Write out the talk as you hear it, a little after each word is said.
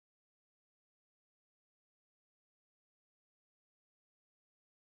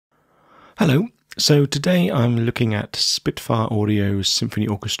Hello, so today I'm looking at Spitfire Audio's Symphony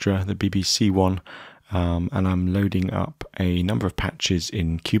Orchestra, the BBC one, and I'm loading up a number of patches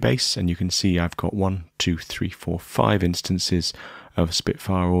in Cubase, and you can see I've got 1, 2, 3, 4, 5 instances of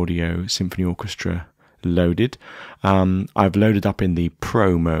Spitfire Audio Symphony Orchestra loaded. I've loaded up in the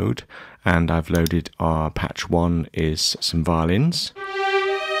Pro mode, and I've loaded patch 1 is some violins.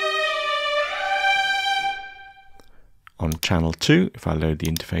 On channel 2, if I load the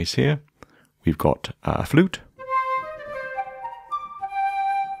interface here, we've got a flute.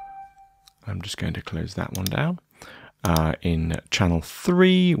 I'm just going to close that one down. In channel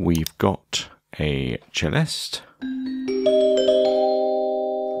 3, we've got a cellist.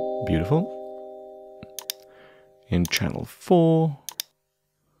 Beautiful. In channel 4,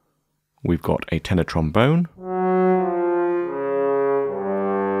 we've got a tenor trombone.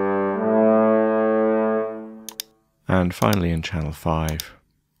 And finally in channel 5,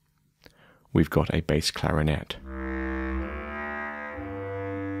 we've got a bass clarinet.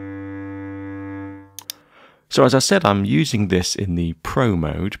 So as I said, I'm using this in the Pro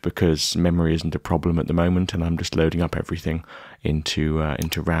mode because memory isn't a problem at the moment, and I'm just loading up everything into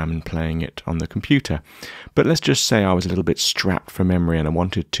RAM and playing it on the computer. But let's just say I was a little bit strapped for memory and I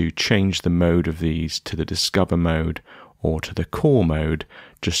wanted to change the mode of these to the Discover mode or to the Core mode,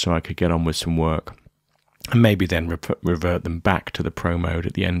 just so I could get on with some work. And maybe then revert them back to the Pro mode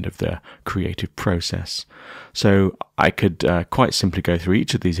at the end of the creative process. So I could quite simply go through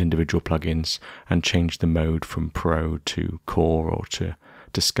each of these individual plugins and change the mode from Pro to Core or to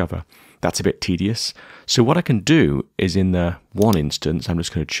Discover. That's a bit tedious. So what I can do is, in the one instance, I'm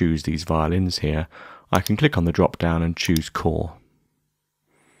just going to choose these violins here. I can click on the drop down and choose Core.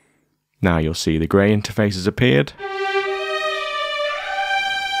 Now you'll see the grey interface has appeared.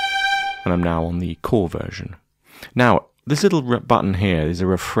 And I'm now on the Core version. Now, this little button here is a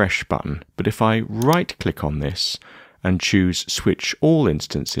refresh button, but if I right click on this and choose switch all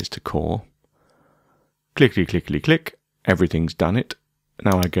instances to Core, clickety clickety click, everything's done it.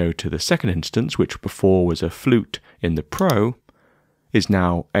 Now I go to the second instance, which before was a flute in the Pro, is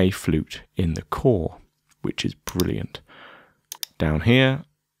now a flute in the Core, which is brilliant. Down here,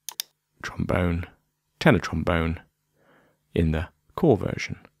 trombone, tenor trombone in the Core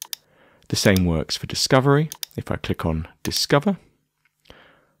version. The same works for Discovery. If I click on Discover,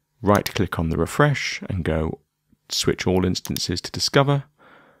 right click on the refresh and go switch all instances to Discover.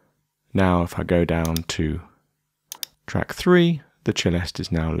 Now if I go down to track 3, the cellist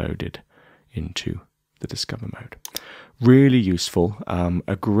is now loaded into the Discover mode. Really useful,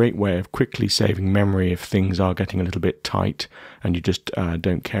 a great way of quickly saving memory if things are getting a little bit tight and you just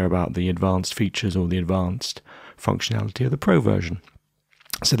don't care about the advanced features or the advanced functionality of the Pro version.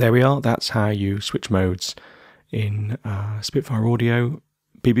 So there we are, that's how you switch modes in Spitfire Audio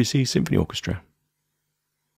BBC Symphony Orchestra.